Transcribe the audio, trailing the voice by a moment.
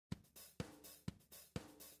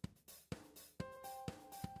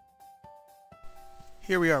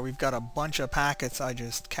Here we are. We've got a bunch of packets I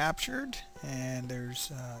just captured, and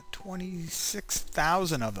there's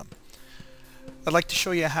 26,000 of them. I'd like to show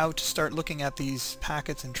you how to start looking at these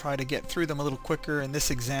packets and try to get through them a little quicker. In this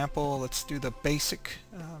example, let's do the basic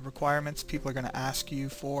requirements people are going to ask you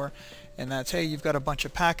for, and that's, hey, you've got a bunch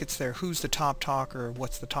of packets there. Who's the top talker?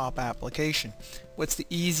 What's the top application? What's the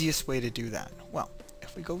easiest way to do that? Well,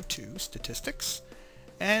 if we go to Statistics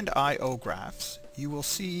and I/O Graphs, you will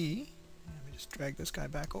see, let me just drag this guy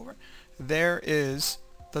back over, there is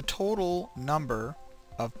the total number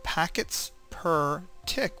of packets per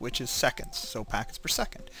tick, which is seconds, so packets per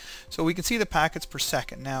second. So we can see the packets per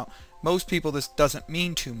second. Now, most people this doesn't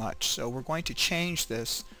mean too much, so we're going to change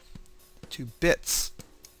this to bits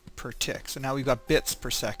per tick. So now we've got bits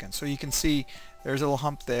per second. So you can see there's a little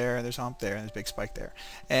hump there, there's a hump there, and there's a big spike there.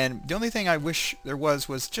 And the only thing I wish there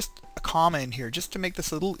was just a comma in here, just to make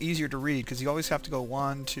this a little easier to read, because you always have to go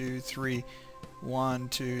 1, 2, 3, 1,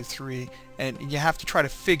 2, 3, and you have to try to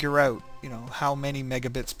figure out, how many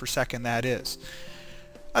megabits per second that is.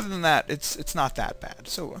 Other than that, it's not that bad.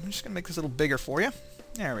 So I'm just going to make this a little bigger for you.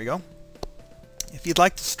 There we go. If you'd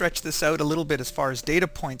like to stretch this out a little bit as far as data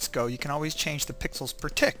points go, you can always change the pixels per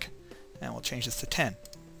tick. And we'll change this to 10.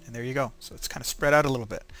 And there you go. So it's kind of spread out a little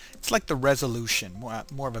bit. It's like the resolution,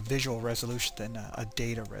 more of a visual resolution than a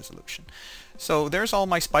data resolution. So there's all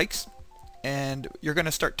my spikes. And you're going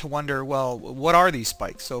to start to wonder, well, what are these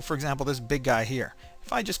spikes? So for example, this big guy here.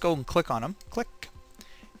 If I just go and click on him, click,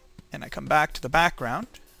 and I come back to the background,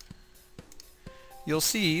 you'll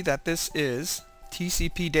see that this is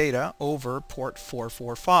TCP data over port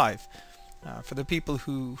 445. For the people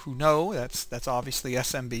who know, that's obviously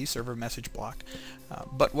SMB, server message block.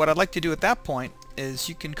 But what I'd like to do at that point is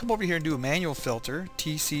you can come over here and do a manual filter,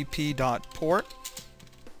 tcp.port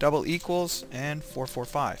double equals and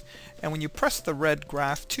 445. And when you press the red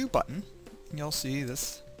graph 2 button, you'll see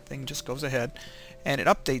this thing just goes ahead and it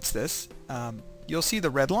updates this. You'll see the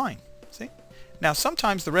red line. See? Now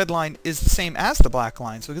sometimes the red line is the same as the black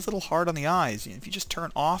line, so it gets a little hard on the eyes. If you just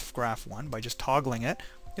turn off graph 1 by just toggling it,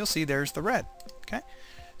 you'll see there's the red. Okay?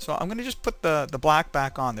 So I'm going to just put the black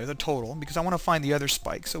back on there, the total, because I want to find the other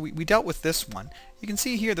spike. So we dealt with this one. You can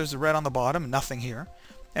see here there's a red on the bottom, nothing here.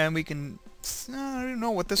 And we can, I don't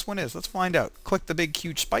know what this one is. Let's find out. Click the big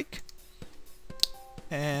huge spike.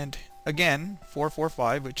 And again,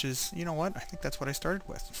 445, which is, you know what? I think that's what I started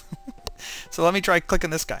with. So let me try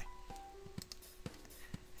clicking this guy.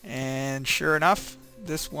 And sure enough,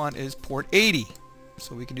 this one is port 80.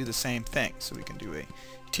 So we can do the same thing. So we can do a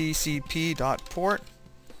tcp.port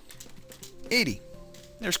 80.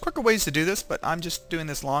 There's quicker ways to do this, but I'm just doing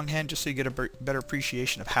this longhand just so you get a better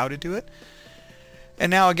appreciation of how to do it. And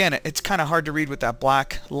now again, it's kind of hard to read with that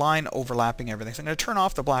black line overlapping everything. So I'm going to turn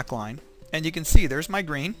off the black line, and you can see there's my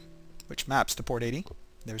green, which maps to port 80.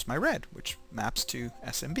 There's my red, which maps to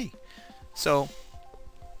SMB. So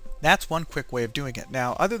that's one quick way of doing it.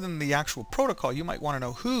 Now, other than the actual protocol, you might want to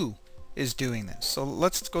know who is doing this. So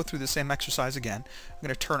let's go through the same exercise again. I'm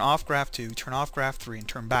going to turn off graph 2, turn off graph 3, and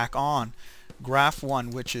turn back on graph 1,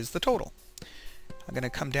 which is the total. I'm going to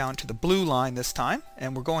come down to the blue line this time,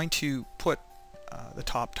 and we're going to put the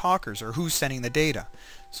top talkers, or who's sending the data.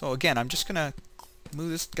 So again, I'm just going to move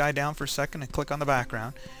this guy down for a second and click on the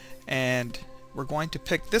background, and we're going to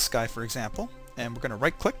pick this guy, for example, and we're going to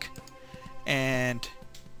right click and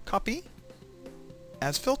copy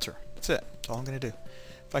as filter. That's it. That's all I'm going to do.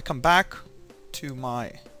 If I come back to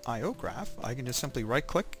my I/O graph, I can just simply right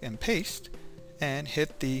click and paste and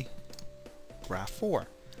hit the graph 4.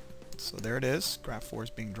 So there it is. Graph 4 is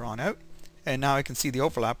being drawn out, and now I can see the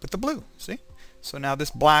overlap with the blue. See? So now this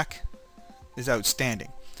black is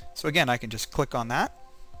outstanding. So again, I can just click on that,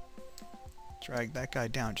 drag that guy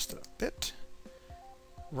down just a bit,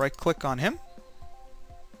 right click on him,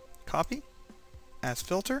 copy as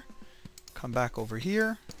filter, come back over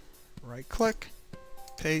here, right click,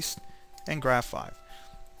 paste, and graph 5.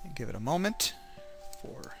 And give it a moment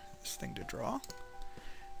for this thing to draw,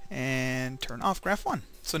 and turn off graph 1.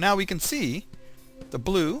 So now we can see the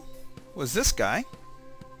blue was this guy,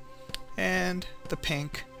 and the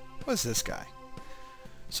pink was this guy.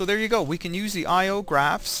 So there you go. We can use the I/O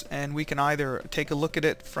graphs, and we can either take a look at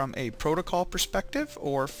it from a protocol perspective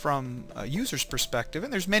or from a user's perspective.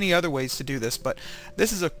 And there's many other ways to do this, but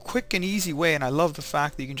this is a quick and easy way, and I love the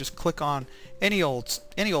fact that you can just click on any old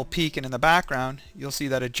peak, and in the background you'll see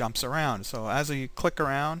that it jumps around. So as you click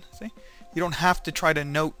around, see, you don't have to try to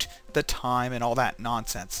note the time and all that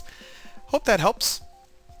nonsense. Hope that helps.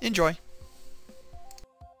 Enjoy.